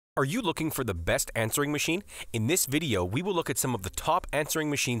Are you looking for the best answering machine? In this video, we will look at some of the top answering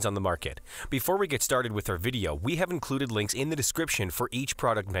machines on the market. Before we get started with our video, we have included links in the description for each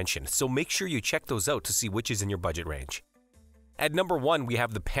product mentioned, so make sure you check those out to see which is in your budget range. At number 1, we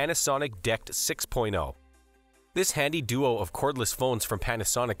have the Panasonic Dect 6.0. This handy duo of cordless phones from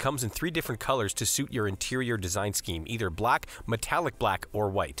Panasonic comes in 3 different colors to suit your interior design scheme, either black, metallic black, or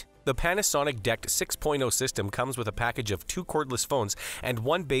white. The Panasonic Dect 6.0 system comes with a package of 2 cordless phones and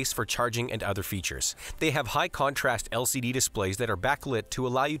 1 base for charging and other features. They have high contrast LCD displays that are backlit to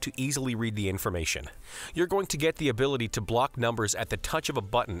allow you to easily read the information. You're going to get the ability to block numbers at the touch of a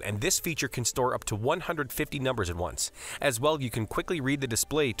button, and this feature can store up to 150 numbers at once. As well, you can quickly read the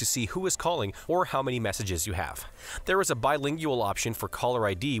display to see who is calling or how many messages you have. There is a bilingual option for caller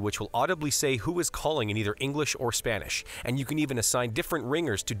ID, which will audibly say who is calling in either English or Spanish, and you can even assign different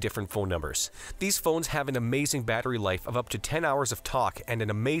ringers to different phone numbers. These phones have an amazing battery life of up to 10 hours of talk and an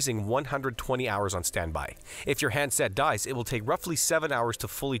amazing 120 hours on standby. If your handset dies, it will take roughly 7 hours to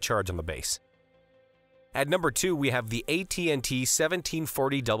fully charge on the base. At number 2, we have the AT&T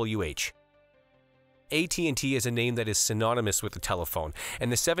 1740WH. AT&T is a name that is synonymous with the telephone, and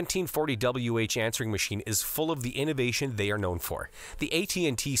the 1740WH answering machine is full of the innovation they are known for. The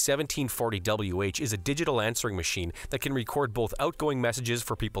AT&T 1740WH is a digital answering machine that can record both outgoing messages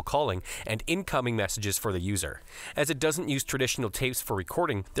for people calling and incoming messages for the user. As it doesn't use traditional tapes for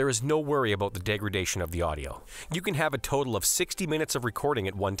recording, there is no worry about the degradation of the audio. You can have a total of 60 minutes of recording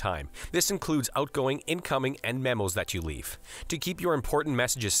at one time. This includes outgoing, incoming, and memos that you leave. To keep your important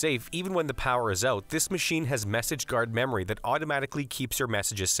messages safe, even when the power is out, this machine has message guard memory that automatically keeps your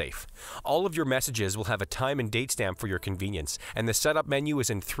messages safe. All of your messages will have a time and date stamp for your convenience, and the setup menu is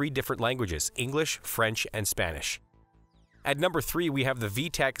in 3 different languages: English, French, and Spanish. At number 3, we have the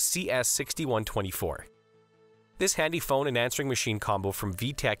VTech CS6124. This handy phone and answering machine combo from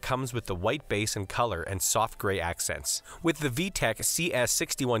VTech comes with the white base and color and soft gray accents. With the VTech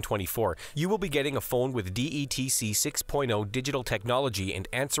CS6124, you will be getting a phone with DETC 6.0 digital technology and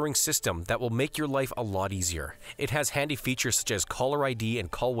answering system that will make your life a lot easier. It has handy features such as caller ID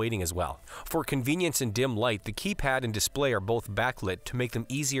and call waiting as well. For convenience in dim light, the keypad and display are both backlit to make them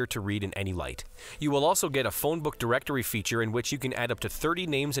easier to read in any light. You will also get a phone book directory feature in which you can add up to 30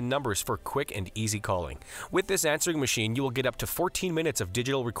 names and numbers for quick and easy calling. With this answering machine, you will get up to 14 minutes of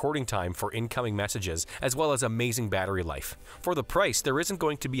digital recording time for incoming messages, as well as amazing battery life. For the price, there isn't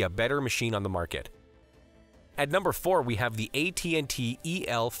going to be a better machine on the market. At number 4, we have the AT&T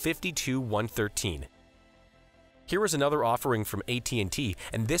EL52113. Here is another offering from AT&T,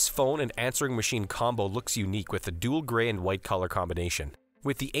 and this phone and answering machine combo looks unique with the dual gray and white color combination.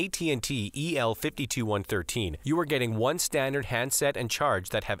 With the AT&T EL52113, you are getting 1 standard handset and charge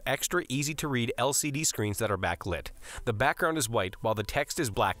that have extra easy-to-read LCD screens that are backlit. The background is white while the text is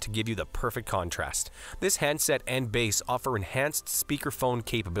black to give you the perfect contrast. This handset and base offer enhanced speakerphone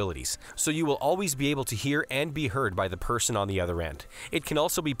capabilities, so you will always be able to hear and be heard by the person on the other end. It can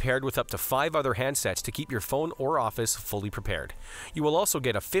also be paired with up to 5 other handsets to keep your phone or office fully prepared. You will also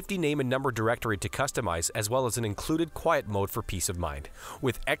get a 50 name and number directory to customize, as well as an included quiet mode for peace of mind.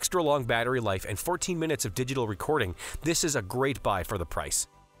 With extra long battery life and 14 minutes of digital recording, this is a great buy for the price.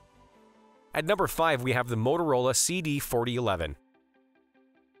 At number 5, we have the Motorola CD4011.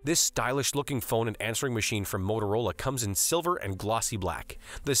 This stylish-looking phone and answering machine from Motorola comes in silver and glossy black.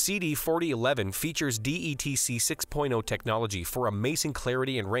 The CD4011 features DETC 6.0 technology for amazing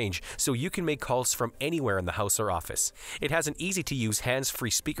clarity and range, so you can make calls from anywhere in the house or office. It has an easy-to-use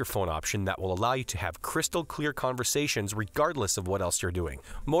hands-free speakerphone option that will allow you to have crystal-clear conversations regardless of what else you're doing.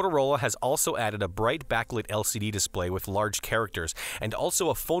 Motorola has also added a bright backlit LCD display with large characters, and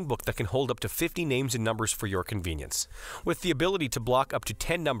also a phone book that can hold up to 50 names and numbers for your convenience. With the ability to block up to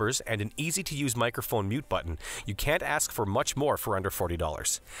 10 numbers and an easy-to-use microphone mute button, you can't ask for much more for under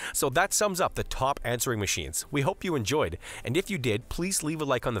 $40. So that sums up the top answering machines. We hope you enjoyed, and if you did, please leave a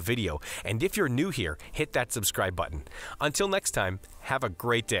like on the video, and if you're new here, hit that subscribe button. Until next time, have a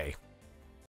great day.